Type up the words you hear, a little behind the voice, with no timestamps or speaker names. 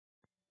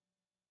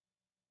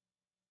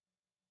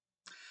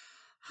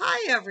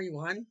Hi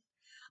everyone.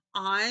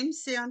 I'm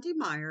Sandy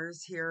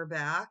Myers here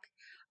back.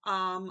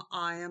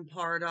 I am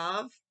part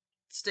of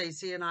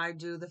Stacy and I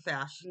do the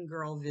Fashion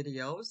Girl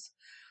videos.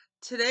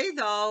 Today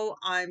though,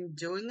 I'm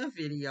doing a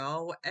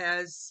video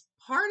as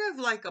part of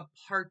like a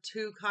part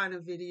two kind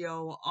of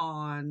video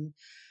on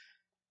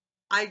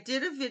I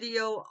did a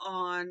video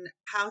on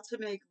how to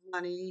make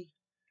money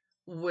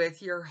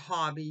with your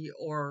hobby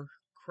or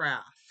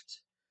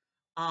craft.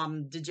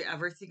 Did you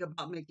ever think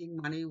about making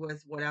money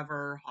with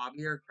whatever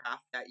hobby or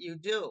craft that you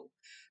do?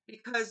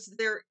 Because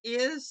there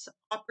is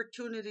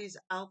opportunities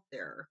out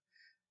there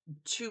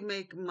to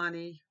make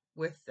money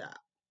with that.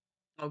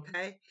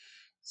 Okay.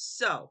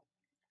 So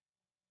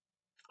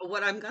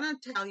what I'm going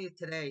to tell you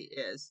today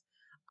is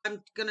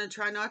I'm going to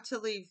try not to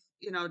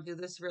do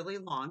this really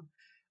long.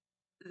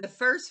 The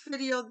first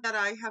video that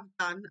I have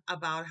done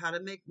about how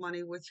to make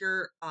money with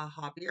your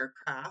hobby or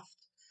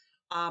craft,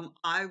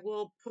 I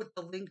will put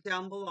the link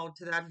down below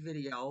to that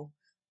video.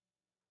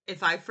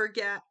 If I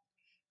forget,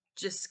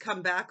 just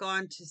come back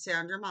on to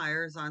Sandra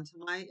Myers onto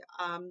my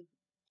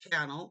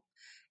channel,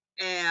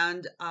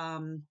 and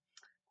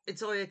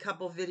it's only a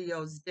couple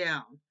videos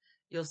down.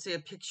 You'll see a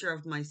picture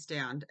of my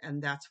stand,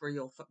 and that's where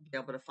you'll be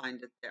able to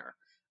find it there.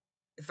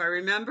 If I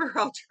remember,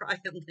 I'll try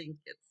and link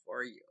it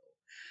for you.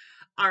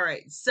 All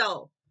right,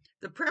 so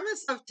the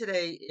premise of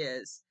today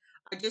is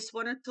I just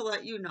wanted to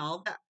let you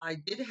know that I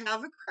did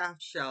have a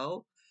craft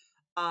show.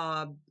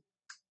 Uh,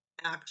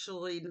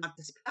 Actually, not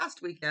this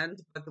past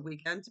weekend, but the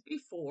weekend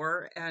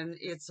before, and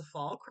it's a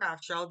fall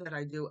craft show that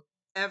I do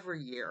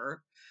every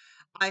year.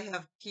 I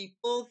have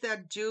people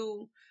that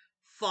do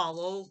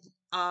follow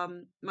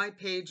my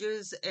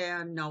pages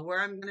and know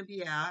where I'm going to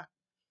be at.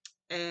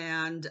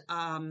 And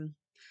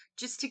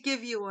just to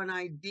give you an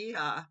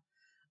idea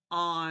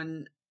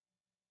on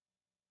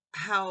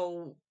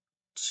how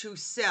to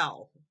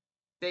sell,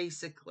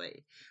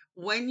 basically,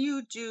 when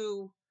you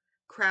do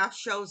craft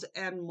shows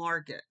and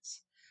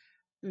markets,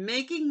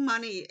 making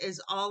money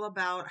is all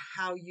about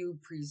how you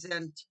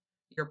present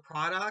your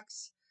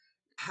products,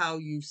 how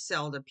you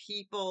sell to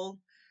people.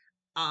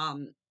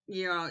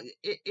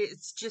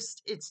 It's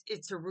just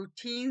it's a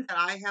routine that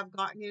I have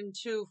gotten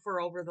into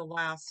for over the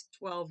last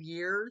 12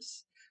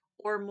 years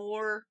or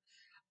more.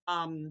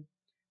 Um,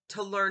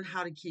 to learn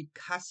how to keep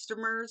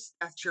customers,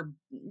 that's your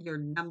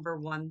number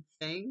one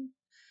thing.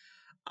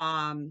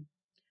 Um,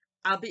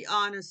 I'll be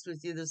honest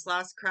with you, this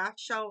last craft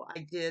show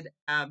I did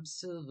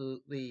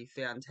absolutely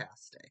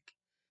fantastic.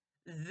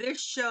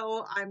 This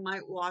show, I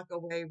might walk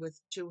away with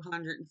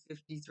 $250,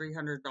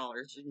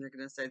 $300, and you're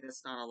going to say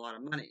that's not a lot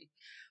of money,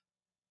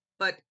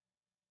 but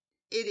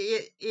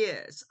it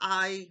is.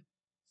 I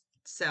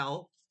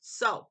sell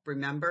soap,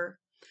 remember,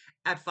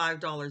 at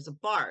 $5 a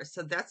bar.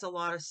 So that's a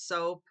lot of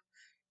soap,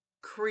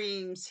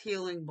 creams,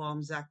 healing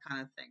balms, that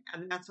kind of thing.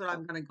 And that's what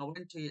I'm going to go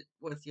into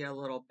with you a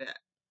little bit.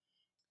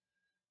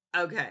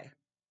 Okay.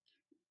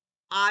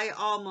 I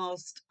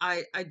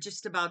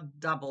just about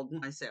doubled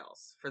my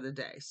sales for the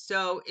day.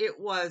 So it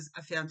was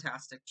a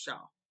fantastic show.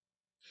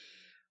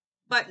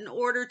 But in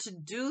order to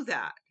do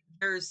that,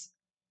 there's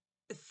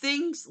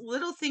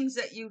little things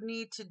that you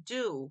need to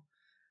do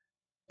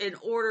in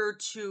order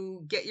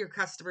to get your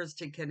customers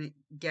to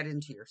get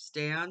into your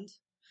stand,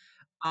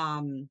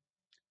 um,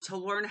 to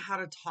learn how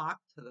to talk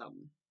to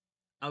them.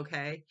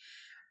 Okay.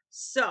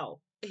 So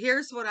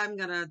here's how I'm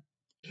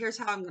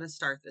gonna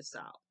start this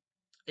out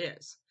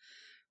is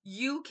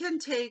you can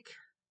take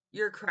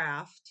your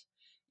craft,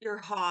 your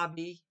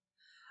hobby,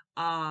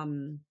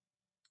 um,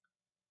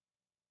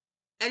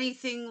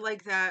 anything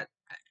like that.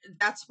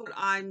 That's what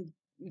I'm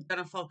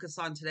gonna focus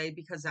on today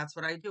because that's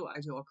what I do. I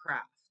do a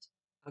craft.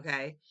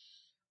 Okay.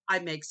 I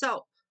make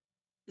soap.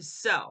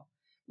 So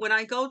when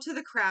I go to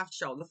the craft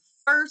show, the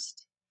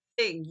first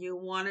thing you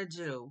want to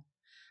do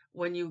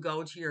when you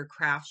go to your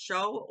craft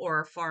show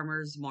or a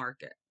farmer's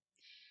market,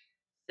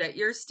 set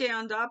your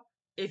stand up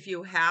if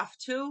you have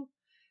to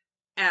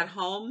at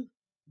home,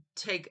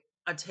 take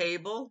a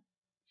table,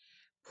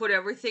 put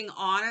everything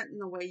on it in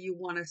the way you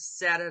want to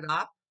set it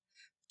up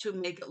to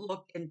make it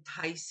look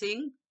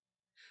enticing.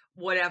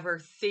 Whatever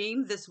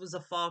theme, this was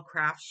a fall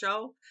craft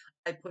show.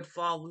 I put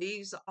fall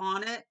leaves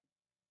on it.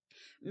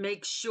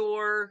 Make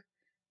sure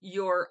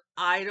your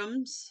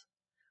items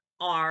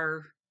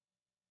are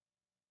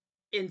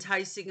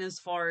enticing as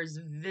far as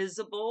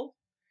visible.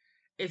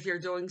 If you're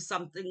doing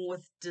something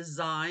with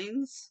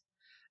designs,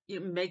 you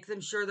make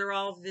them sure they're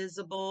all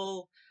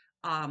visible.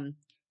 Um,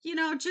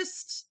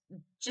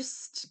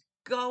 just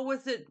go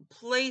with it.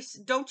 Place,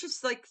 don't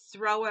just like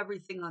throw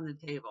everything on the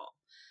table.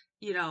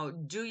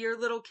 Do your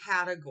little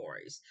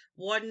categories.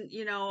 One,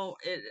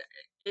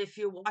 if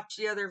you watch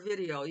the other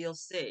video, you'll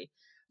see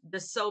the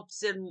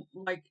soaps in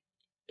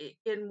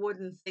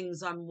wooden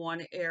things on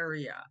one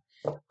area.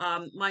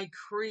 My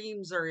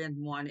creams are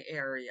in one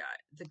area.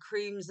 The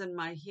creams and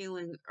my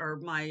healing or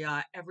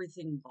my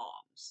everything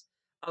balms.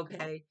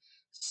 Okay.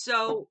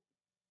 So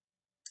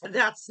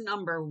that's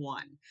number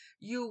one.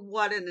 You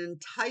want an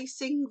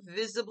enticing,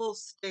 visible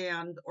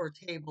stand or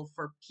table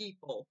for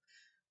people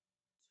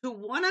to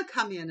want to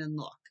come in and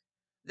look.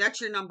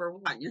 That's your number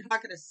one. You're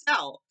not going to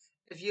sell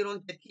if you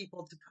don't get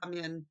people to come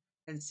in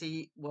and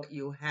see what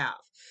you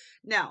have.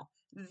 Now,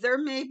 there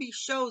may be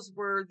shows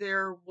where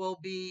there will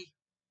be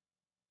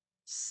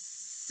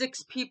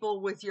 6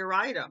 people with your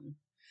item,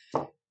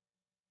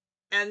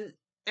 and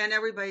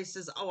everybody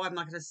says, "Oh, I'm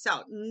not going to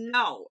sell."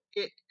 No,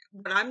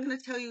 what I'm going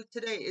to tell you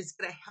today is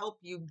going to help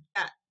you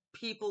get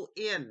people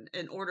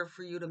in order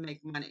for you to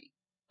make money.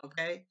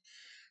 Okay?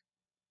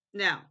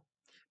 Now,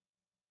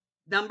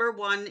 number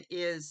one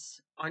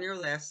is on your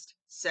list,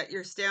 set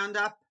your stand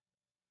up,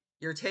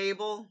 your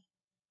table,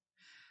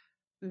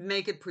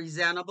 make it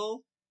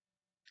presentable,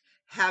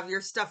 have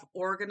your stuff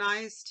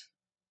organized.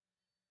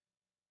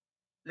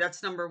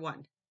 That's number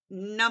one.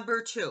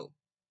 Number two,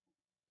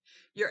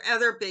 your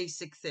other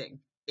basic thing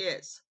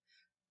is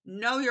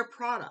know your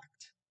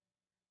product.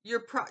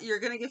 You're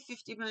going to get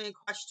 50 million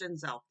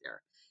questions out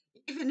there.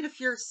 Even if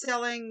you're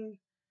selling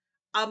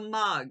a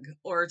mug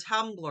or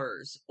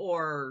tumblers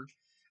or,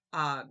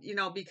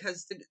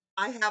 because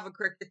I have a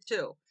Cricut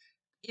too.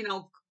 You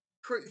know,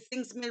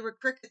 things made with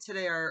Cricut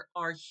today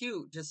are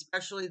huge,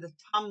 especially the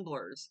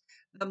tumblers,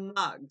 the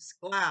mugs,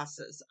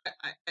 glasses.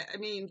 I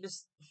mean,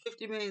 just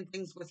 50 million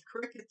things with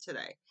Cricut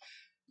today.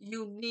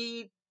 You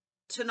need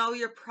to know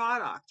your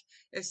product.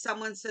 If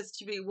someone says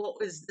to me, "Well,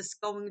 is this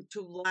going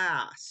to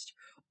last?"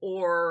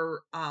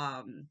 Or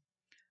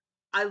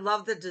 "I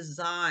love the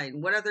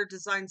design. What other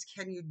designs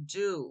can you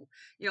do?"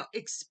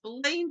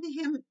 Explain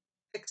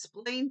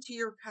to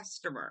your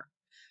customer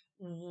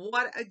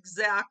what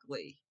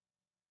exactly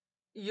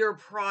your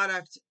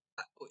product,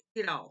 uh,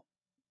 you know,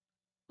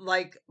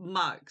 like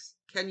mugs.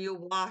 Can you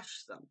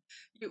wash them?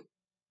 You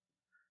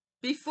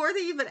Before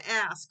they even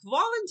ask,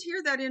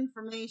 volunteer that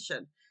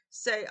information.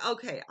 Say,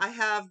 "Okay, I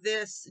have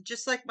this,"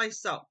 just like my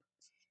soap.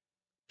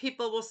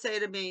 People will say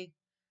to me,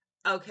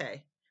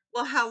 "Okay,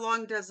 well, how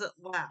long does it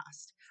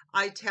last?"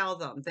 I tell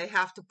them they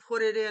have to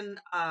put it in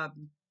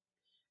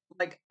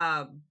like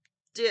a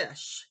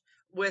dish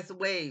with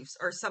waves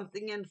or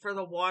something in for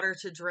the water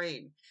to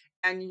drain,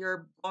 and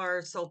your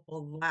bar soap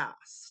will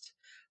last.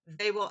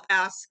 They will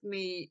ask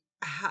me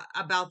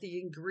about the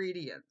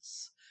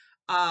ingredients.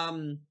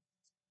 Um,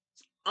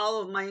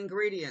 all of my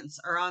ingredients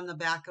are on the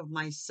back of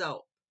my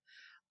soap.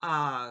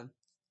 Uh,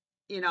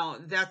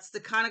 that's the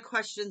kind of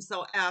questions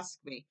they'll ask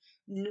me.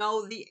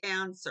 Know the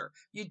answer.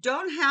 You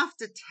don't have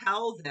to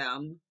tell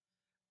them,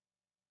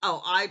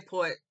 "Oh, I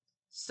put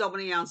so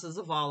many ounces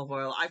of olive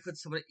oil. I put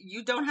so many."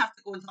 You don't have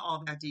to go into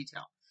all that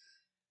detail.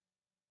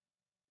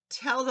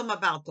 Tell them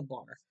about the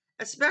bar,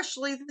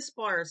 especially this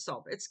bar of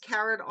soap. It's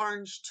carrot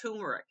orange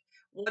turmeric.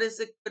 What is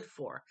it good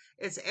for?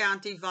 It's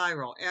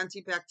antiviral,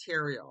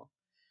 antibacterial.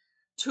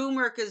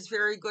 Turmeric is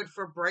very good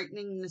for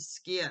brightening the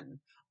skin.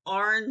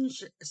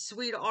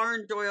 Sweet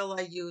orange oil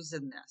I use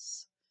in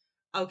this.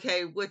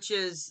 Okay, which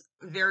is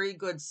very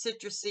good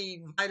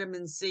citrusy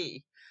vitamin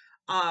C.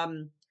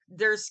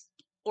 There's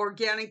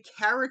organic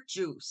carrot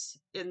juice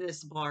in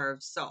this bar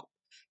of soap.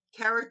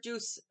 Carrot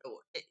juice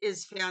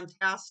is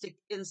fantastic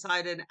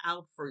inside and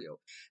out for you.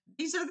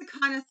 These are the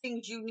kind of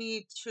things you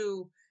need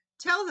to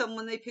tell them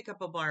when they pick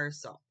up a bar of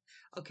soap.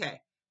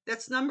 Okay,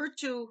 that's number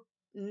two.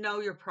 Know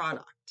your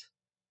product.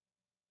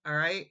 All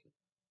right.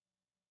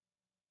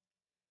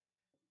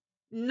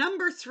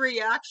 Number three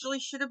actually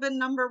should have been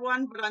number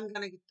one, but I'm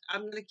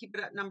gonna keep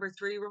it at number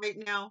three right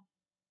now.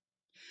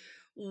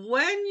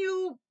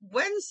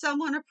 When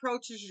someone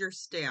approaches your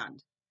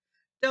stand,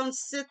 don't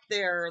sit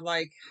there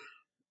like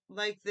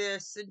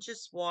this and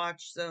just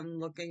watch them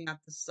looking at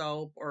the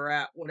soap or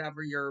at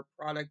whatever your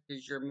product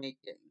is you're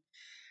making.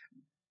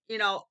 You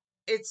know,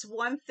 it's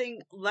one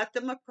thing, let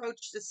them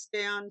approach the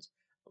stand,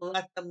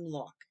 let them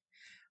look.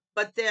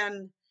 But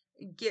then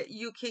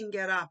you can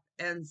get up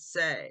and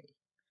say,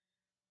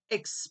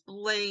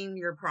 explain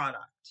your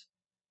product.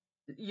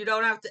 You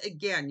don't have to,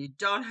 again, you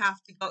don't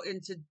have to go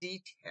into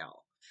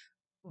detail.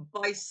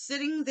 By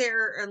sitting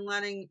there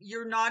and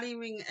you're not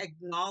even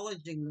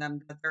acknowledging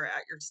them that they're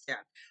at your stand.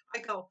 I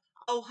go,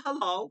 "Oh,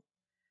 hello.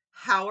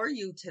 How are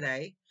you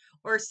today?"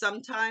 Or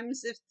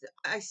sometimes if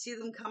I see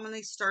them come and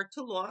they start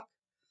to look,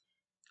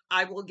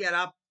 I will get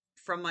up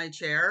from my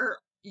chair.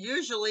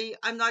 Usually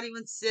I'm not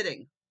even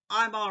sitting.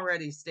 I'm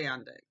already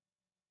standing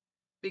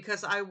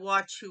because I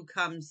watch who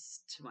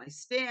comes to my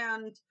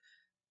stand.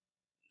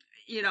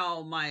 You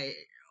know, my,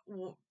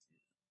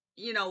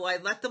 I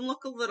let them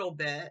look a little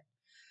bit.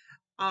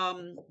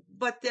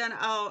 But then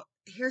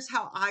here's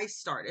how I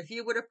start. If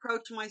you would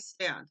approach my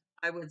stand,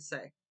 I would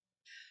say,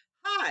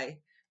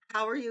 "Hi,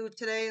 how are you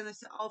today?" And they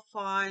say, "Oh,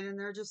 fine." And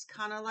they're just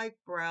kind of like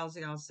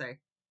browsing. I'll say,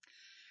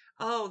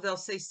 "Oh," they'll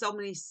say so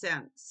many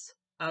scents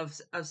of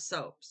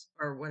soaps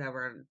or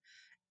whatever.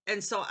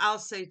 And so I'll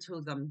say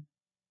to them,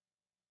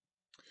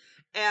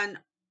 "And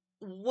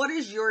what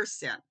is your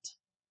scent?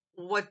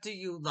 What do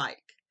you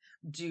like?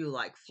 Do you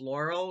like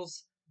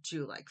florals? Do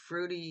you like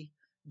fruity?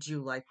 Do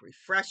you like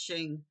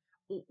refreshing?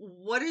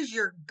 What is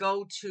your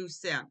go-to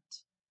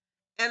scent?"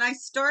 And I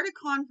start a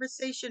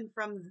conversation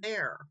from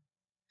there.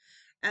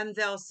 and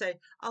they'll say,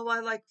 "Oh, I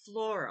like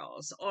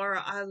florals," or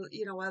I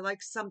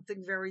like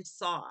something very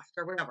soft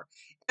or whatever.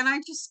 And I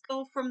just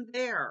go from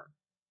there.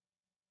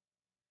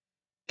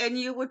 And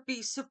you would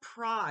be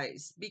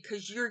surprised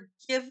because you're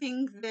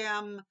giving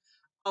them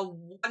a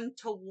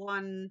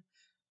one-to-one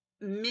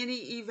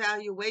mini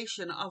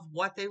evaluation of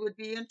what they would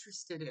be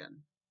interested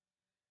in.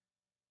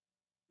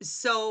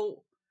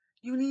 So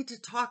you need to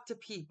talk to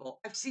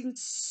people. I've seen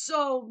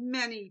so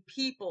many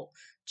people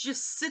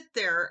just sit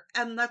there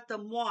and let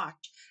them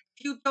watch.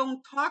 If you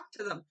don't talk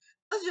to them,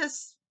 they'll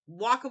just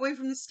walk away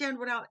from the stand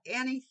without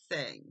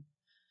anything.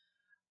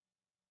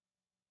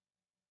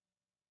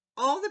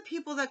 All the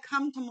people that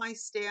come to my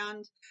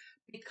stand,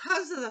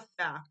 because of the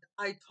fact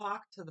I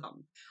talk to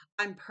them,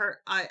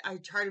 I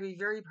try to be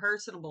very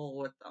personable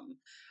with them,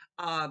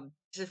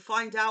 to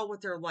find out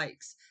what their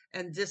likes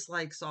and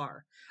dislikes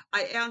are.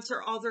 I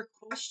answer all their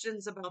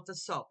questions about the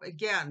soap.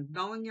 Again,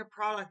 knowing your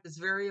product is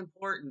very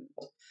important.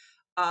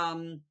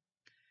 Um,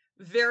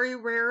 Very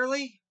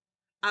rarely,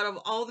 out of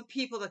all the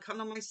people that come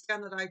to my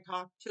stand that I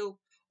talk to,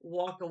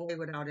 walk away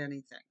without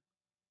anything.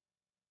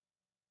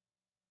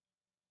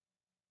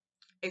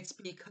 It's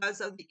because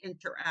of the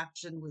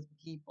interaction with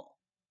people.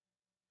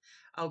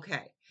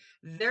 Okay.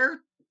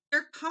 They're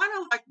they're kind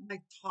of like my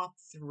top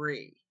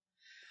 3.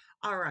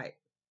 All right.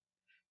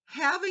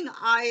 Having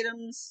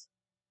items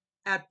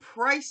at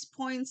price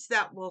points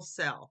that will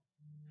sell.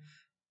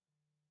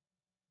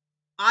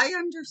 I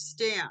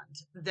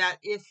understand that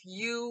if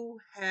you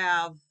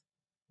have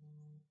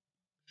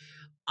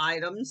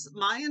items,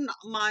 mine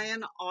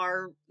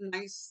are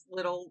nice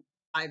little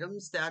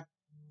items that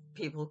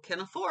people can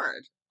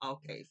afford.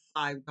 Okay,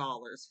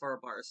 $5 for a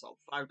bar soap,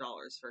 $5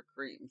 for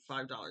cream,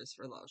 $5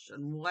 for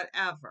lotion,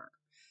 whatever.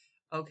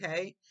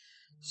 Okay.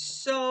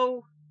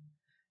 So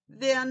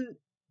then,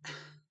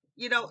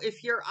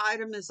 if your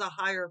item is a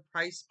higher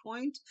price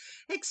point,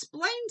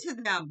 explain to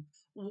them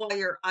why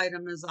your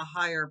item is a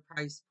higher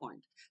price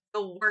point,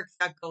 the work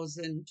that goes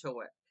into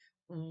it,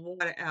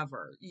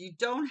 whatever. You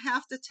don't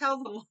have to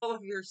tell them all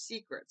of your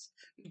secrets.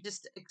 You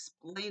just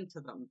explain to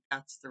them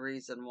that's the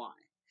reason why.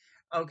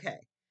 Okay.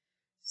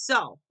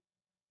 So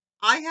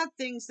I have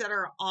things that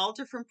are all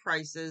different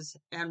prices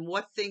and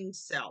what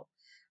things sell.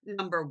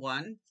 Number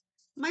one,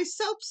 my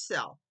soaps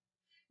sell.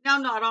 Now,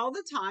 not all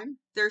the time.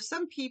 There's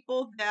some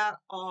people that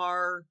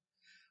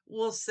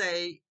will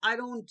say, I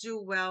don't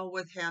do well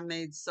with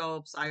handmade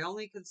soaps. I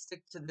only can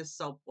stick to this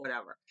soap,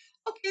 whatever.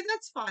 Okay,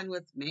 that's fine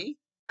with me.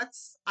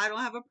 I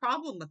don't have a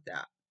problem with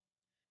that.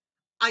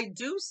 I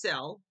do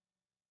sell,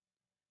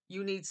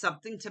 you need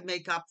something to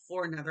make up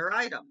for another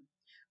item.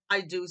 I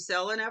do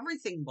sell an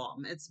everything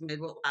balm. It's made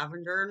with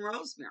lavender and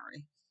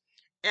rosemary.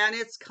 And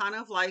it's kind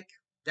of like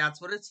that's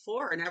what it's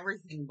for, an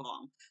everything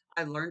balm.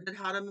 I learned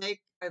how to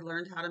make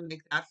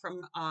that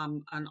from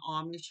an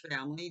Amish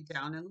family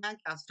down in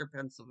Lancaster,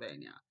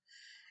 Pennsylvania.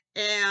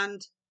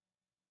 And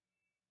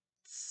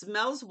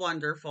smells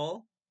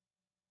wonderful.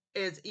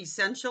 It's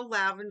essential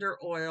lavender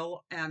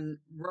oil and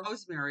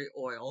rosemary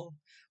oil.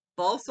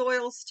 Both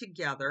oils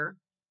together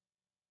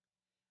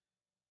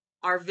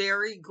are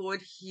very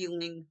good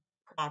healing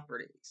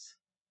properties.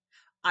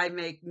 I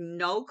make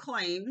no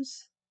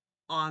claims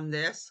on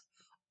this.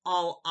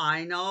 All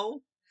I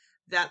know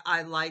that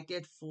I like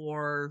it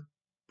for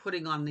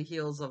putting on the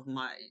heels of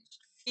my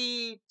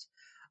feet,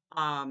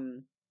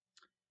 um,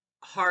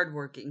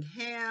 hardworking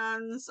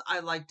hands. I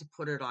like to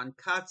put it on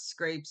cuts,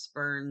 scrapes,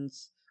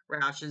 burns,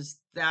 rashes.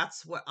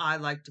 That's what I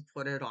like to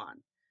put it on.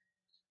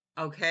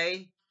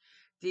 Okay.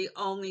 The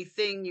only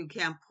thing you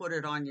can't put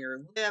it on your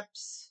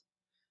lips,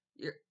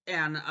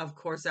 and of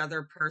course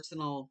other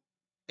personal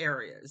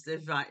areas,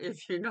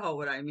 if you know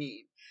what I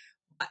mean.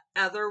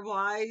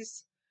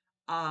 Otherwise,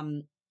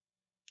 um,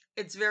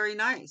 it's very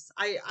nice.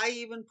 I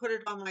even put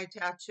it on my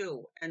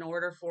tattoo in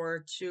order for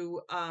it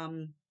to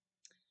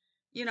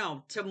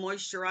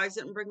moisturize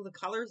it and bring the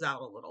colors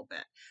out a little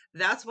bit.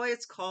 That's why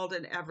it's called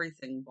an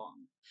everything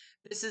balm.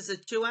 This is a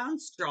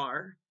 2-ounce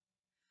jar.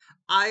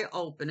 I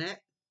open it.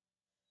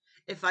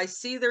 If I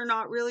see they're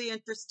not really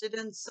interested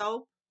in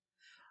soap,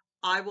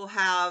 I will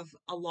have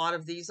a lot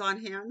of these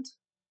on hand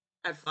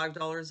at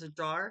 $5 a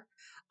jar.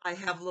 I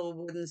have little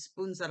wooden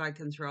spoons that I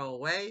can throw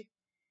away.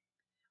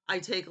 I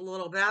take a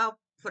little bit out,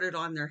 put it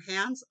on their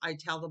hands. I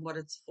tell them what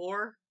it's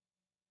for.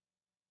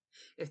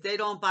 If they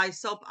don't buy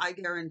soap, I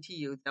guarantee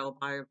you they'll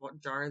buy a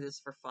jar of this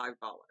for $5.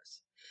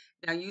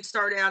 Now you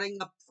start adding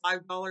up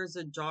 $5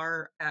 a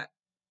jar at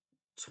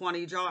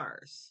 20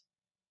 jars.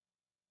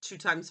 2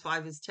 times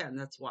 5 is 10.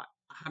 That's what?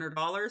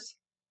 $100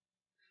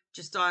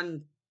 just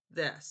on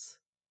this.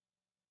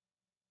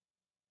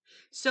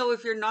 So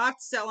if you're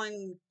not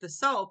selling the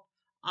soap,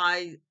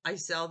 I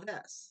sell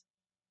this.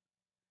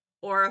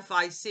 Or if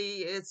I see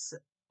it's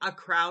a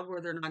crowd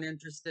where they're not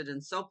interested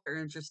in soap,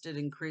 they're interested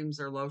in creams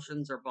or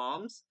lotions or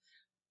balms,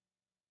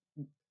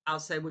 I'll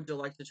say, would you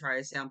like to try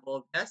a sample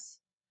of this?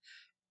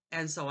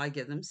 And so I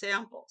give them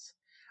samples.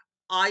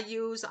 I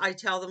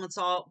tell them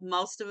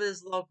most of it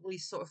is locally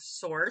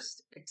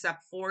sourced,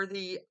 except for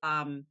the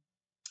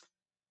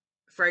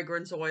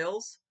fragrance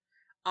oils.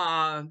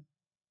 Uh,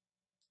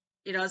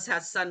 It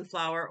has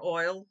sunflower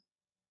oil,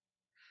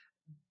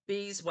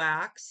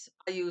 beeswax.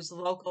 I use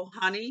local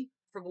honey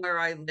from where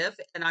I live,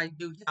 and I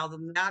do tell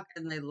them that,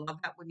 and they love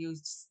that when you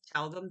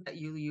tell them that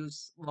you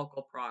use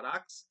local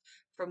products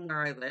from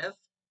where I live.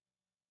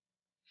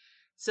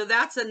 So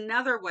that's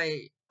another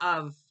way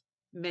of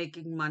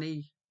making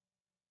money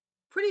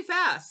pretty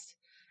fast.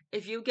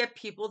 If you get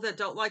people that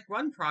don't like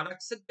one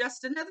product,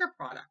 suggest another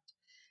product.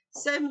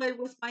 Same way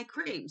with my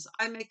creams.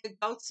 I make a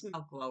goat's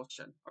milk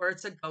lotion or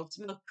it's a goat's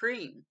milk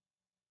cream.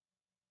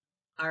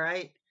 All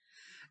right.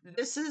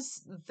 This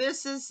is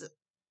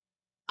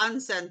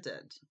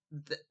unscented.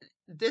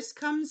 This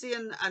comes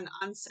in an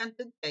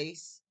unscented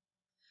base,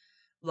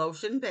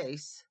 lotion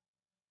base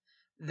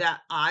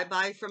that I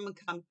buy from a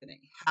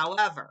company.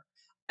 However,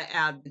 I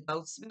add the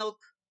goat's milk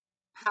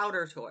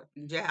powder to it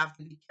because you have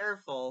to be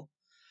careful.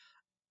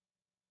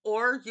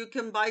 Or you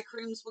can buy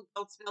creams with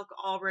goat's milk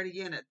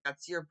already in it.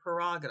 That's your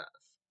prerogative.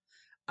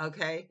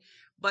 Okay.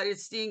 But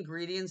it's the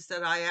ingredients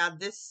that I add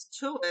this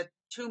to it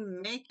to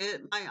make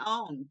it my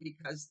own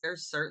because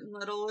there's certain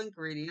little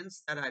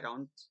ingredients that I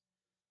don't,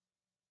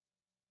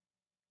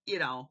 you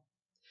know,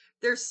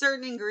 there's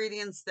certain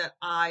ingredients that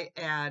I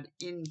add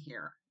in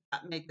here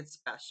that make it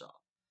special.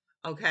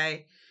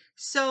 Okay.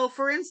 So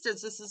for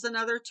instance, this is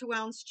another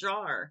 2-ounce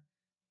jar.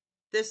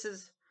 This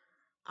is,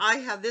 I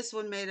have this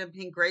one made of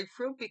pink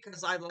grapefruit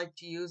because I like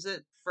to use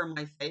it for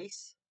my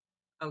face.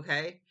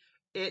 Okay.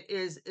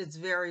 It's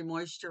very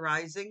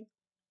moisturizing.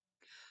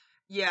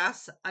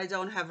 Yes, I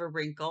don't have a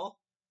wrinkle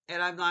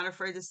and I'm not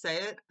afraid to say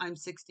it. I'm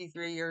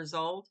 63 years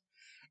old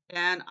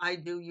and I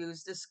do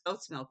use this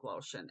goat's milk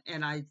lotion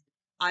and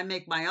I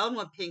make my own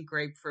with pink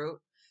grapefruit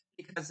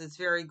because it's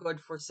very good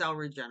for cell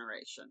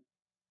regeneration.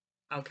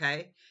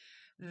 Okay.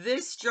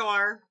 This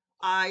jar,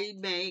 I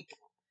make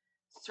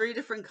 3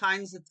 different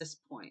kinds at this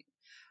point.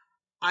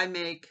 I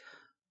make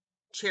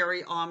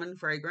cherry almond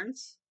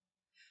fragrance.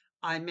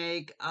 I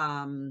make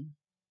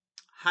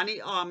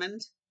honey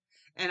almond,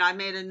 and I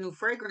made a new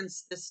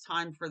fragrance this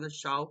time for the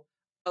show,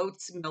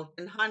 oats, milk,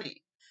 and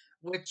honey,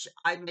 which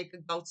I make a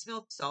goat's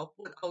milk soap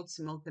with oats,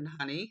 milk, and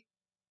honey.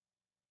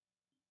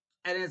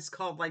 And it's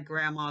called like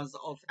grandma's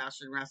old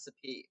fashioned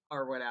recipe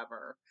or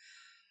whatever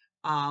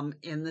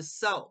in the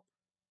soap.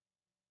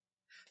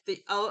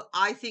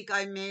 I think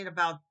I made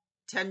about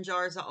 10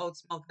 jars of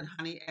oats, milk, and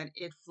honey, and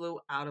it flew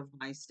out of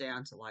my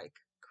stand like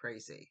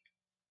crazy.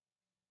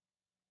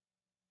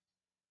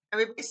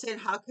 Everybody's saying,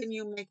 how can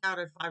you make out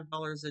at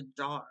 $5 a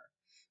jar?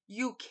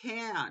 You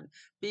can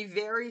be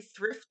very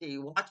thrifty.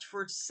 Watch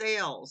for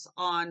sales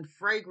on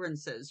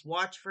fragrances.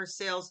 Watch for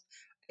sales.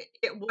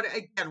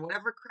 Again,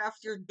 whatever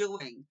craft you're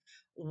doing,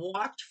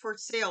 watch for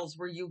sales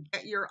where you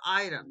get your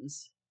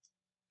items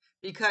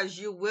because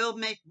you will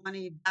make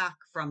money back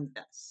from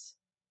this.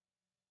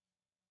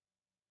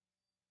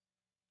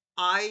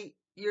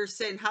 You're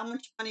saying, how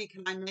much money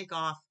can I make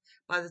off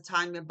by the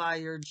time you buy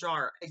your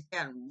jar?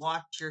 Again,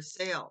 watch your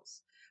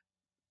sales.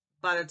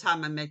 By the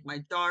time I make my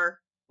jar,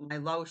 my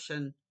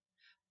lotion,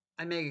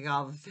 I make it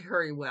out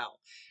very well.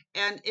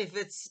 And if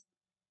it's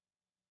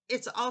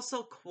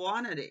also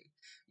quantity.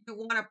 You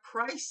want to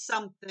price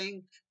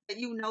something that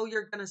you know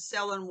you're going to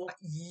sell and what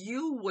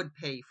you would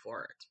pay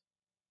for it.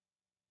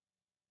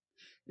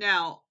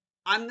 Now,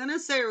 I'm going to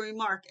say a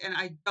remark, and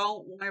I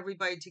don't want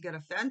everybody to get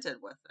offended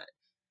with it.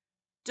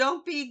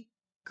 Don't be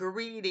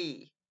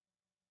greedy,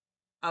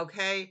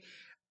 okay?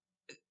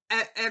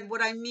 And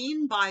what I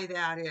mean by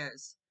that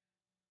is,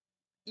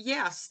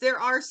 yes, there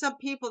are some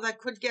people that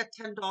could get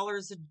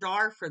 $10 a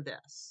jar for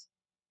this,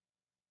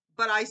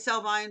 but I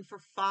sell mine for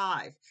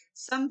 5.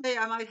 Someday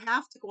I might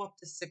have to go up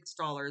to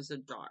 $6 a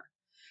jar.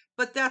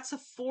 But that's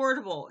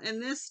affordable.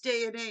 In this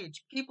day and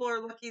age, people are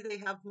lucky they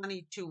have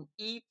money to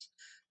eat,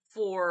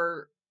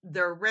 for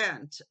their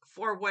rent,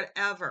 for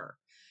whatever.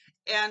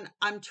 And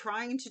I'm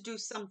trying to do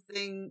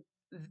something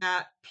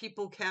that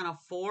people can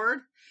afford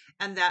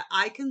and that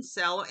I can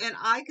sell and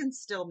I can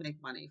still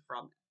make money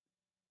from it.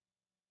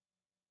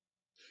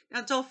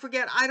 Now, don't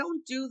forget, I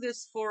don't do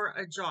this for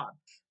a job.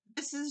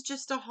 This is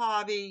just a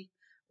hobby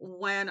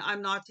when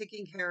I'm not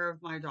taking care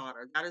of my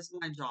daughter. That is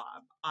my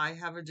job. I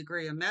have a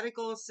degree in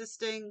medical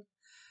assisting.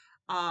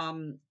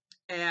 Um,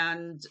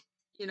 and,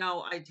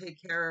 I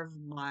take care of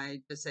my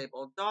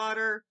disabled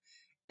daughter,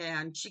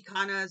 and she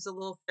kind of, as a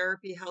little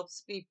therapy,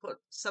 helps me put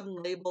some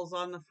labels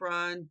on the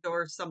front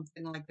or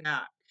something like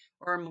that,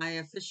 or my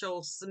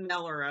official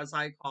smeller, as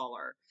I call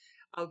her.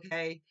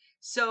 Okay.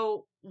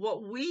 So,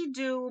 what we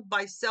do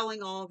by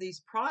selling all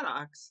these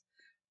products,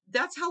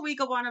 that's how we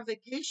go on a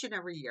vacation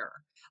every year.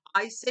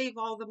 I save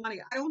all the money.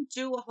 I don't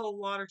do a whole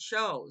lot of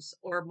shows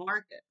or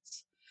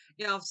markets.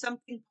 If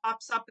something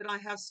pops up and I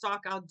have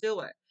stock, I'll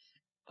do it.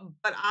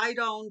 But I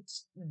don't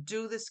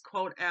do this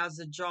quote as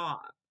a job.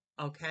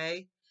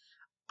 Okay.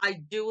 I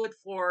do it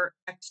for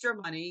extra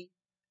money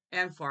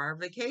and for our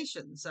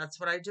vacations. That's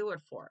what I do it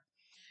for.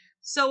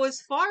 So,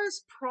 as far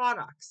as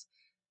products,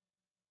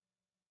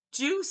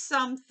 do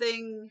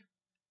something,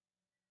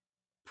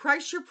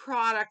 price your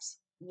products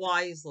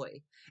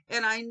wisely.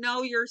 And I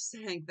know you're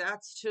saying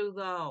that's too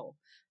low.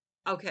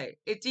 Okay,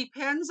 it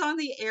depends on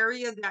the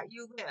area that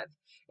you live.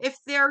 If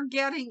they're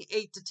getting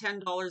 $8 to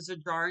 $10 a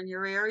jar in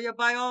your area,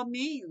 by all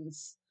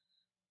means,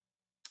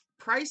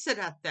 price it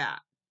at that.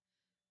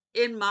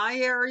 In my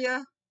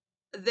area,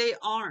 they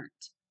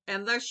aren't.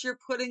 Unless you're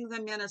putting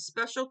them in a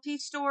specialty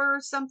store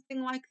or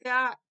something like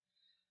that.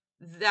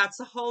 That's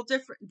a whole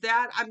different,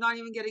 that I'm not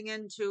even getting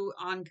into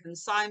on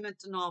consignment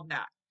and all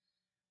that.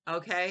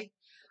 Okay.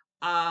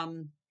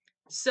 Um,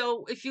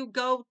 so if you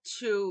go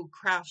to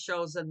craft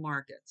shows and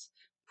markets,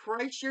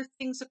 price your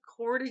things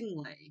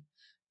accordingly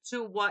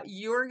to what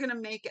you're going to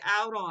make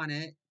out on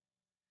it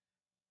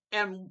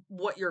and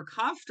what you're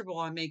comfortable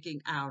on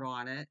making out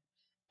on it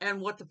and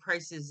what the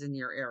price is in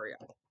your area.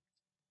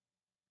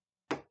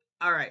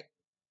 All right.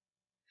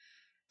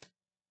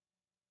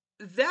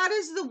 That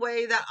is the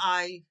way that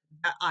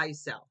I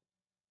sell.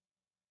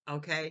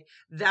 Okay?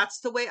 That's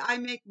the way I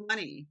make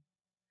money.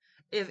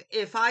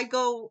 If I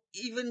go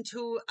even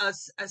to a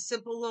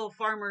simple little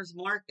farmer's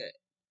market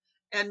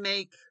and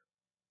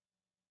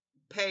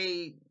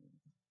pay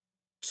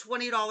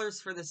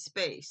 $20 for the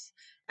space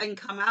and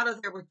come out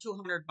of there with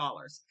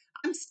 $200,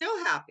 I'm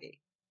still happy.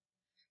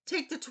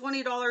 Take the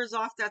 $20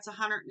 off, that's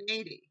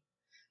 180.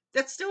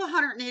 That's still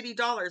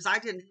 $180 I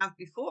didn't have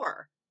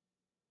before.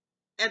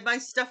 And my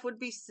stuff would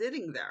be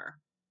sitting there.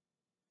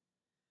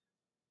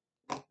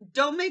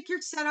 Don't make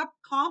your setup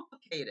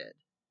complicated.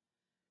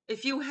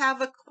 If you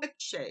have a quick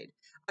shade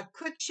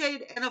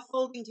and a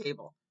folding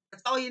table,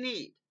 that's all you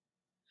need.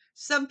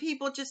 Some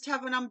people just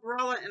have an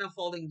umbrella and a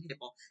folding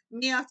table.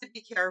 Me, I have to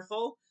be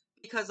careful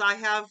because I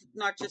have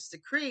not just the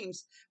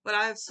creams, but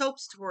I have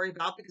soaps to worry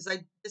about because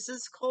this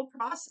is cold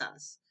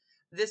process.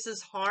 This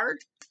is hard.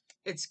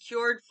 It's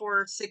cured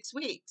for 6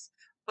 weeks.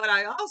 But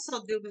I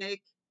also do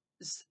make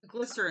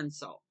glycerin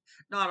soap.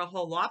 Not a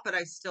whole lot, but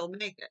I still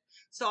make it.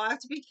 So I have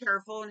to be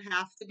careful and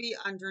have to be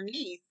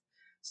underneath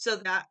so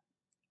that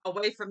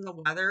away from the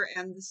weather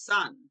and the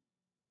sun.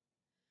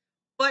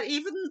 But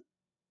even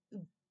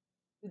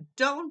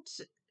don't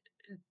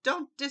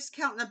don't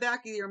discount in the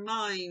back of your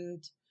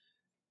mind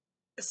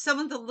some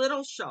of the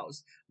little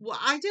shows. Well,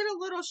 I did a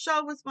little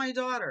show with my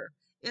daughter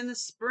in the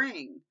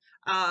spring.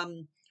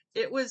 Um,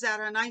 it was at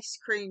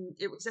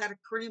it was at a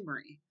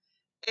creamery,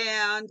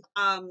 and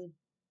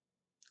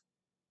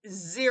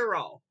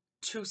zero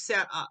to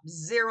set up,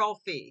 zero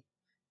fee.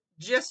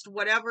 Just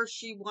whatever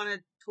she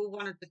wanted, who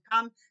wanted to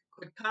come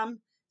could come,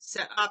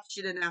 set up.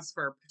 She didn't ask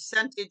for a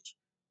percentage,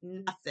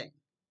 nothing.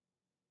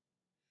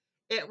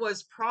 It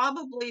was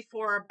probably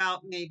for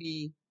about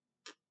maybe,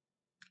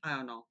 I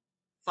don't know,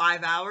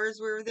 5 hours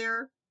we were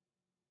there.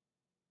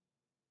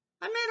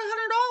 I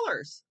made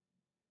 $100.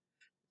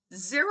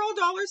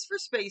 $0 for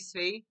space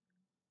fee.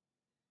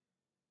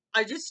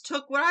 I just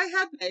took what I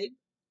had made.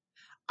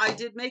 I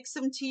did make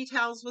some tea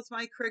towels with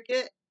my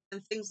Cricut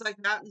and things like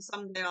that. And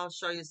someday I'll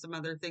show you some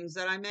other things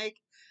that I make.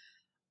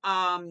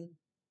 Um,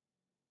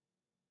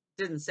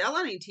 didn't sell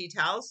any tea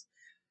towels,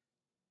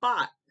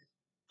 but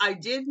I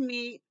did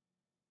meet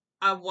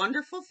a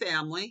wonderful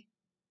family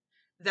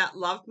that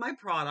loved my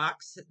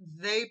products.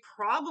 They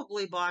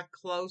probably bought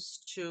close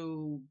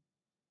to,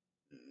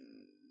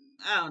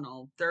 I don't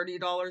know,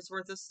 $30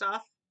 worth of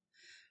stuff,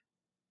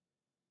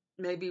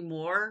 maybe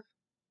more,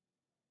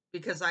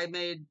 because I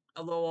made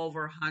a little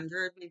over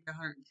 100, maybe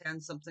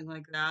 110, something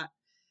like that.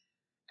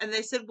 And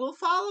they said, "We'll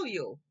follow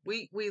you.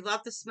 We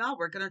love the smell.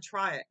 We're going to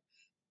try it."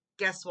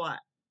 Guess what?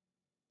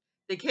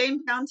 They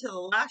came down to the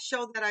last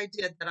show that I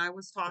did that I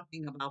was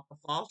talking about, the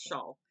fall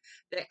show.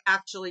 They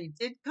actually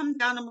did come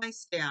down to my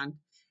stand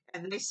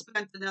and they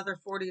spent another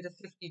 $40 to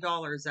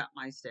 $50 at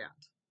my stand.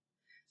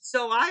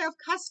 So I have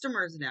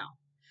customers now.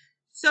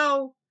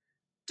 So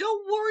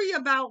don't worry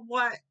about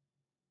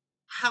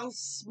how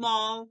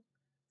small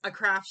a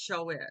craft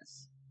show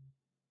is.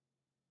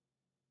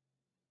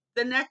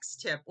 The next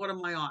tip, what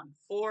am I on?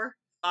 4,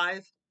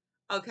 5?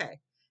 Okay.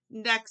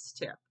 Next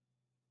tip.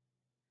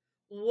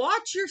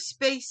 Watch your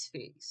space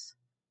fees.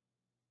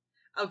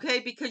 Okay,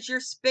 because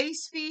your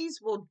space fees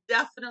will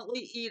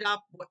definitely eat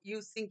up what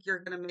you think you're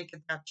going to make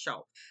at that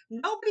show.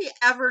 Nobody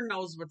ever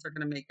knows what they're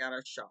going to make at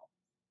a show.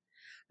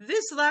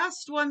 This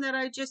last one that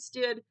I just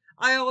did,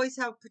 I always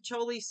have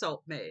patchouli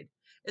soap made.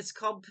 It's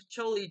called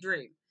Patchouli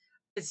Dream.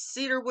 It's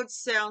cedarwood,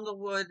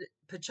 sandalwood,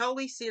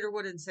 patchouli,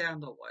 cedarwood, and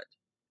sandalwood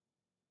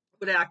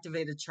with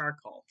activated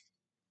charcoal.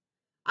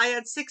 I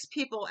had 6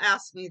 people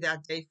ask me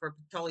that day for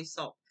patchouli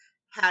soap.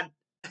 Had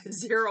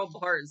 0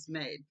 bars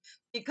made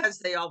because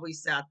they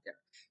always sat there.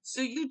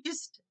 So you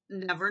just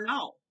never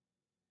know.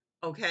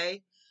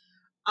 Okay.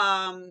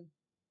 Um,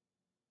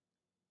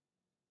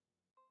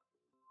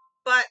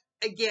 but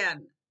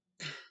again,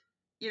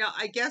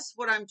 I guess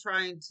what I'm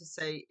trying to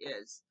say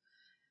is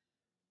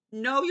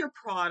know your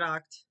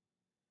product,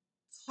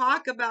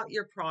 talk about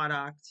your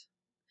product,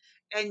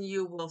 and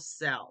you will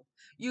sell.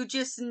 You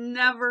just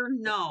never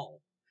know,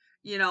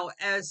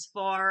 as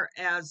far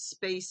as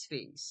space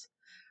fees.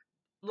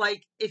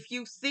 Like if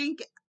you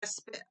think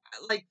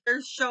like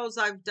there's shows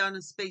I've done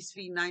a space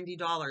fee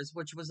 $90,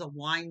 which was a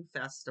wine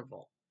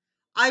festival.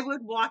 I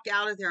would walk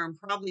out of there and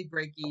probably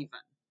break even.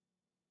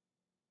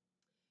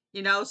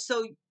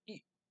 So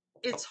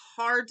it's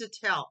hard to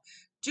tell.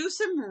 Do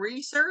some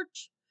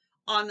research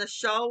on the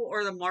show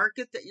or the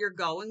market that you're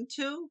going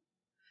to.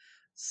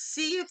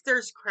 See if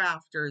there's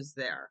crafters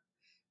there.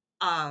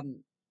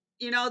 Um,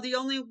 the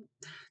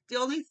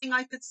only thing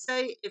I could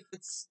say, if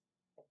it's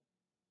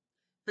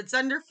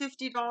under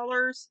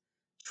 $50,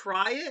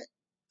 try it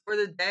for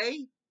the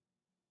day.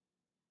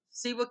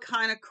 See what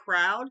kind of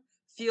crowd,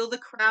 feel the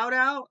crowd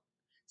out.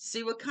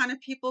 See what kind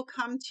of people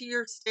come to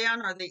your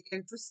stand. Are they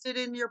interested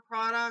in your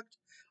product,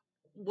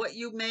 what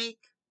you make?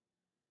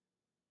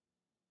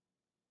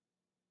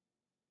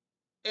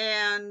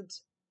 And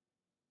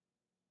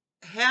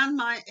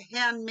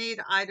handmade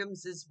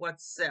items is what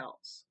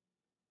sells.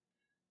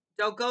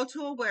 Don't go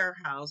to a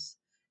warehouse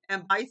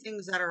and buy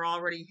things that are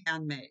already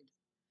handmade.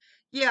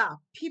 Yeah,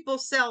 people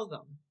sell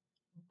them,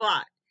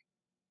 but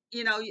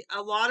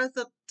a lot of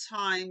the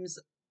times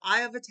I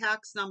have a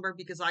tax number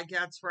because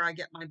that's where I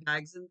get my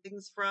bags and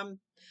things from.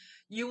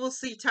 You will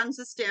see tons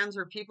of stands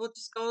where people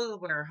just go to the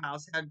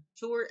warehouse, add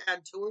two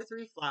or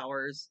three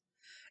flowers,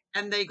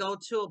 and they go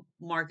to a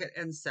market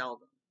and sell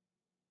them.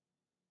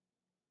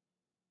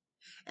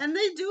 And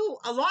they do.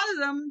 A lot of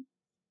them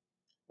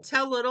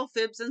tell little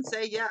fibs and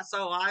say, yeah,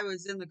 so I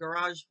was in the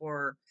garage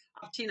for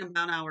 15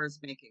 amount of hours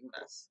making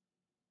this.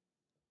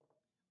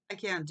 I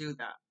can't do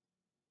that.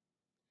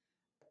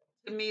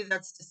 To me,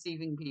 that's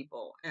deceiving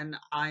people, and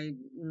I'm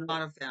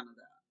not a fan of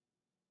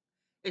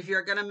that. If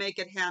you're going to make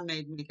it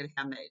handmade, make it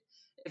handmade.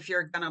 If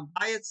you're going to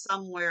buy it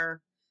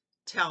somewhere,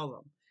 tell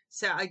them.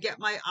 Say, I get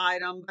my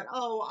item, but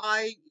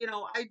I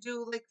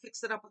do like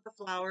fix it up with the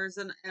flowers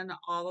and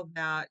all of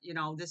that.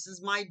 This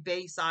is my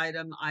base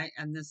item.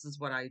 And this is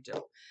what I do.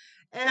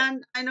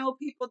 And I know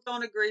people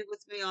don't agree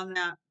with me on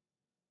that.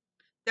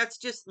 That's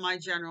just my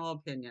general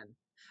opinion.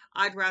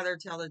 I'd rather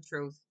tell the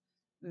truth.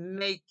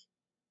 Make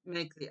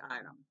make the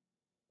item.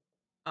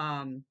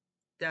 Um,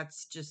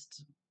 that's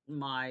just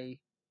my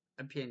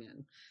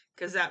opinion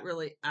because that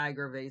really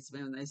aggravates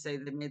me when they say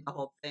they made the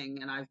whole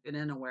thing and I've been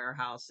in a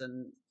warehouse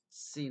and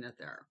seen it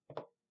there.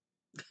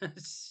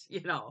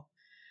 you know,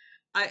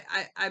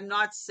 I'm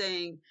not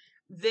saying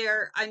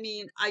there. I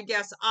mean, I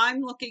guess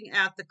I'm looking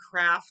at the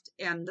craft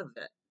end of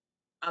it,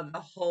 of the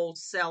whole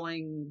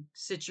selling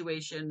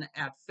situation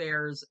at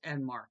fairs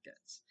and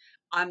markets.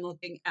 I'm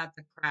looking at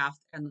the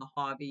craft and the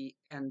hobby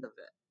end of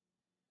it.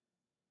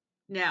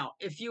 Now,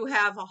 if you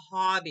have a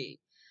hobby,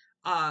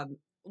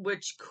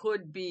 which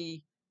could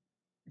be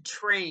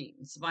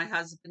trains, my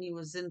husband, he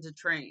was into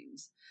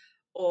trains,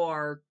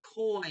 or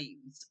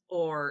coins,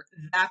 or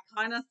that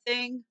kind of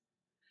thing,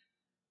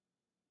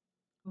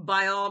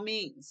 by all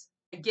means.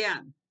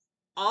 Again,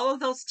 all of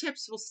those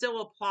tips will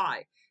still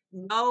apply.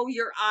 Know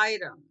your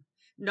item,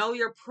 know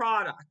your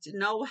product,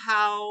 know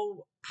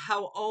how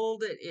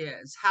old it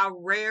is, how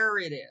rare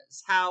it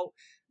is, how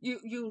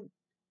you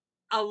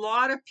a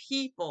lot of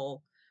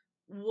people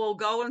will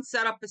go and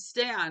set up a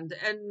stand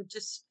and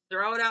just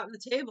throw it out on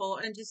the table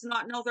and just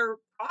not know their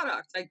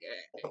product. Like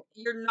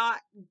you're not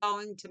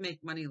going to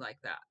make money like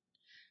that.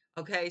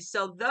 Okay,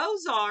 so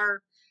those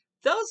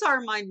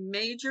are my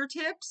major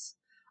tips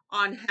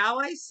on how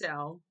I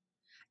sell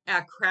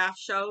at craft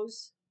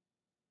shows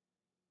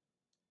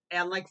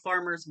and like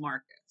farmers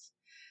markets.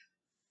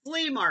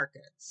 Flea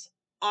markets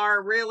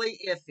are really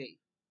iffy.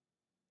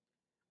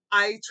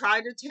 I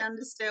try to tend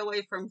to stay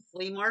away from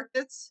flea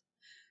markets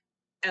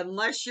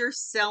unless you're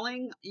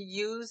selling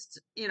used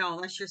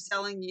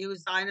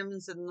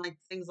items and like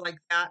things like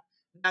that.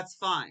 That's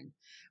fine.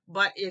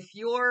 But if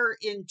you're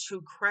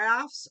into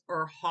crafts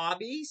or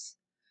hobbies,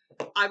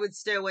 I would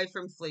stay away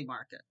from flea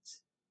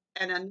markets.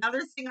 And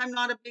another thing I'm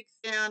not a big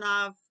fan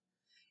of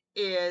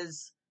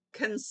is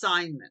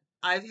consignment.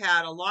 I've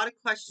had a lot of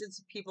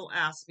questions people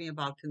ask me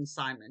about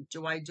consignment.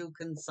 Do I do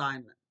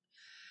consignment?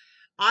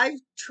 I've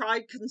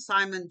tried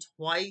consignment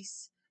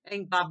twice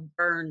and got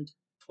burned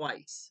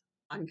twice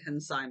on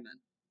consignment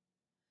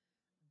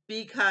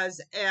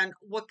because and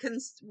what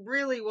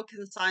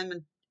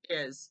consignment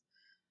is,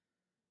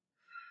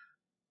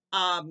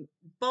 um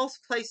both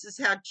places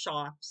had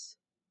shops.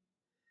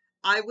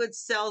 I would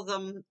sell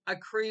them a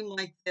cream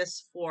like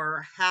this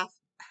for half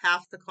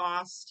the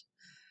cost,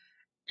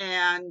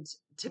 and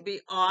to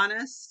be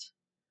honest,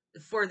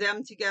 for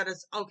them to get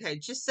us, okay,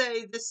 just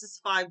say this is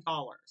 $5.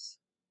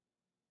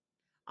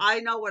 I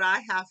know what I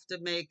have to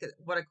make,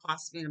 what it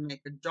costs me to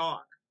make a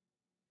jar.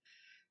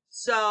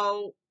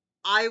 So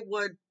I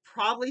would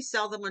probably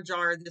sell them a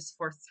jar of this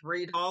for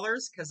 $3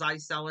 because I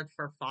sell it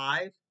for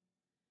 5.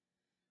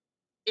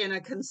 In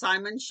a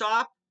consignment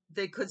shop,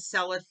 they could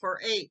sell it for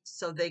 8,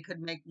 so they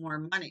could make more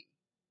money.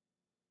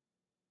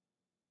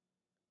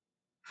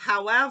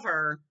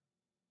 However,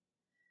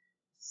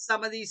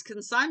 some of these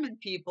consignment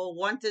people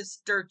want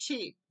this dirt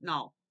cheap.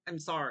 No, I'm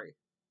sorry.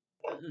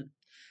 Mm-mm.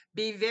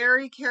 Be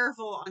very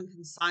careful on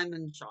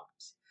consignment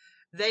shops.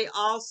 They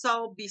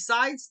also,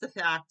 besides the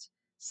fact,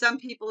 some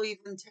people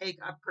even take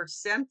a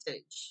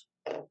percentage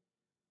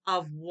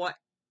of what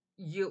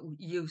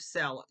you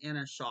sell in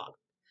a shop.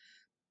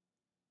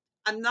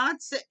 I'm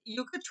not saying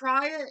you could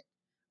try it,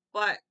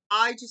 but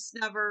I just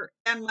never,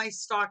 and my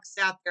stock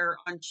sat there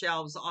on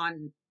shelves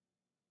on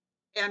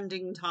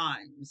ending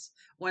times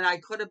when I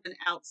could have been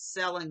out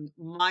selling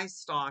my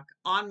stock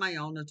on my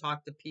own to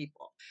talk to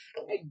people.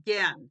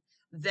 Again,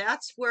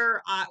 that's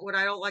where what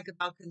I don't like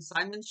about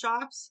consignment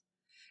shops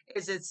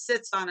is it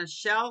sits on a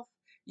shelf.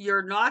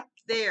 You're not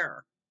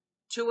there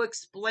to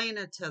explain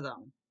it to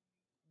them,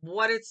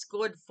 what it's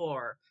good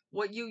for,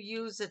 what you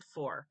use it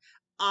for.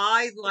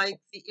 I like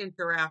the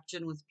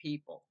interaction with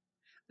people.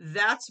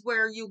 That's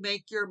where you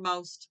make your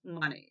most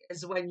money,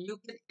 is when you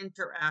can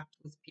interact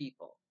with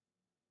people.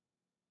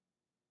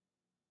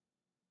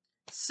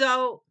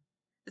 So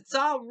it's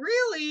all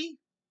really,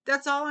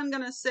 that's all I'm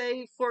going to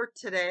say for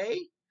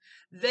today.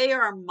 They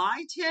are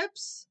my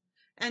tips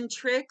and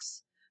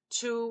tricks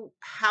to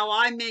how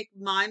I make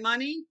my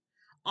money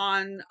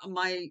on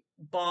my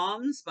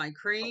balms, my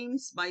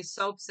creams, my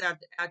soaps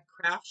at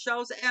craft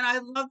shows. And I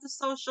love the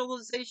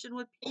socialization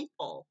with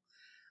people.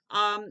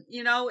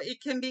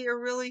 It can be a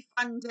really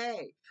fun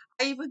day.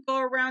 I even go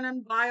around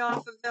and buy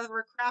off of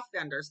other craft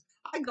vendors.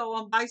 I go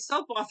and buy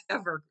soap off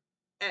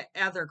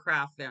other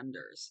craft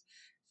vendors.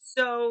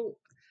 So,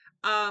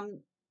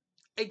 um,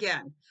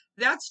 again,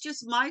 that's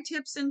just my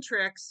tips and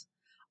tricks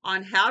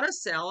on how to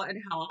sell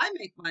and how I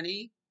make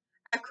money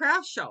at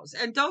craft shows.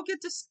 And don't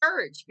get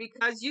discouraged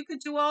because you could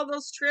do all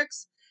those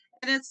tricks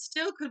and it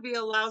still could be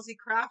a lousy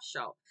craft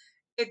show.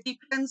 It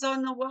depends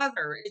on the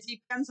weather. It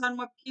depends on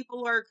what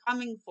people are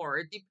coming for.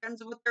 It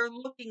depends on what they're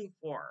looking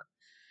for.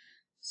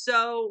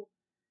 So,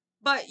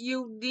 but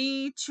you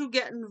need to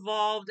get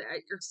involved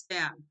at your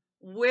stand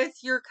with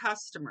your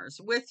customers,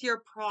 with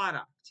your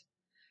product.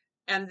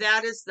 And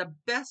that is the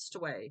best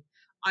way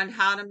on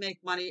how to make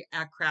money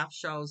at craft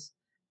shows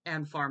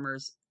and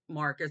farmers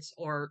markets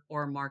or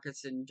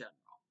markets in general.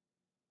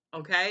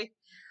 Okay?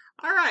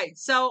 All right.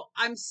 So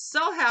I'm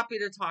so happy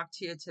to talk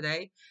to you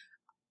today.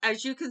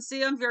 As you can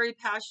see, I'm very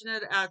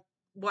passionate at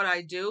what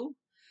I do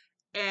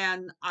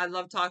and I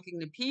love talking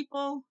to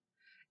people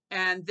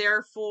and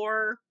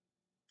therefore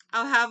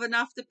I'll have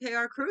enough to pay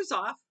our cruise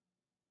off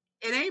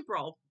in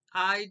April.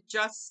 I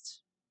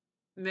just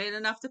made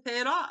enough to pay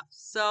it off.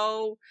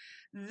 So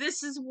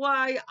this is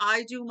why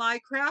I do my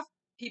craft.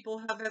 People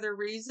have other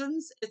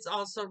reasons. It's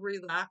also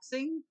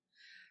relaxing.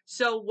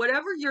 So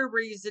whatever your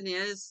reason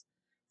is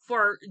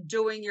for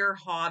doing your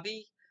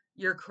hobby,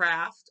 your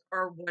craft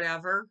or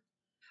whatever,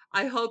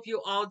 I hope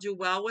you all do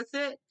well with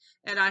it.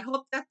 And I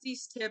hope that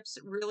these tips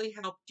really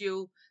helped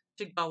you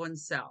to go and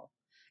sell.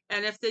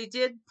 And if they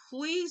did,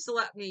 please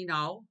let me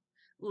know.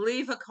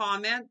 Leave a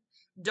comment.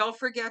 Don't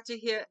forget to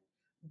hit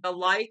the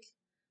like,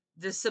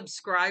 the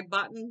subscribe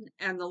button,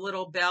 and the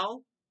little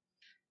bell.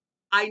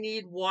 I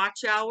need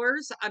watch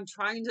hours. I'm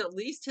trying to at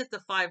least hit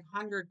the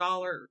 $500,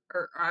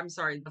 or I'm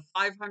sorry, the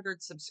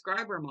 500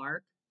 subscriber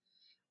mark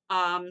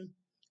um,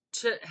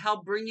 to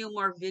help bring you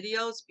more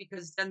videos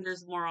because then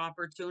there's more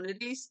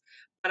opportunities.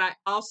 But I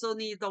also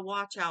need the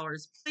watch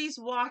hours. Please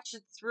watch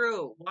it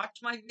through. Watch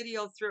my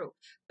video through.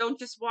 Don't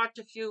just watch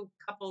a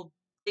couple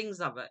things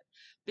of it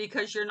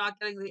because you're not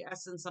getting the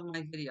essence of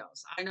my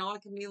videos. I know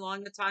it can be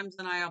long at times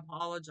and I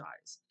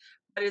apologize.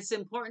 But it's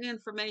important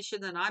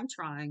information that I'm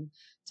trying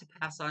to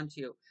pass on to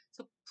you.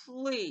 So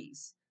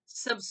please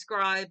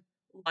subscribe,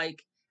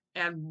 like,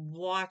 and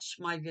watch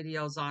my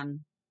videos on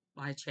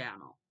my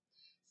channel.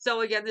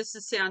 So again, this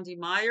is Sandy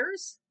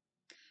Myers,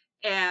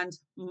 and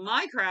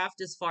my craft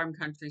is Farm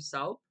Country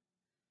Soap.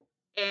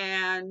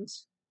 And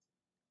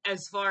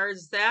as far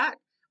as that,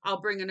 I'll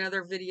bring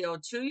another video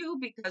to you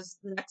because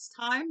next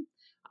time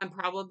I'm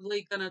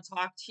probably going to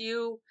talk to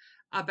you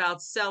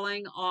about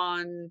selling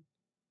on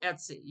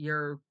Etsy,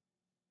 your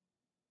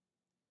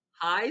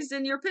highs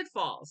and your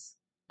pitfalls.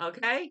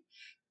 Okay?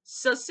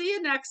 So see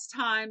you next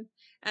time,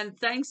 and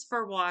thanks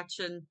for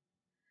watching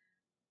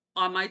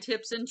on my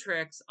tips and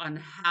tricks on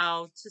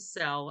how to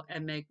sell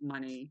and make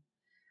money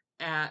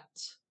at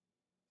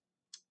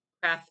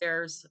craft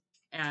fairs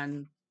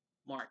and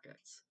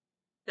markets.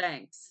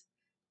 Thanks.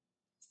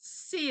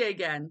 See you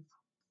again.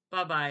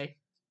 Bye bye.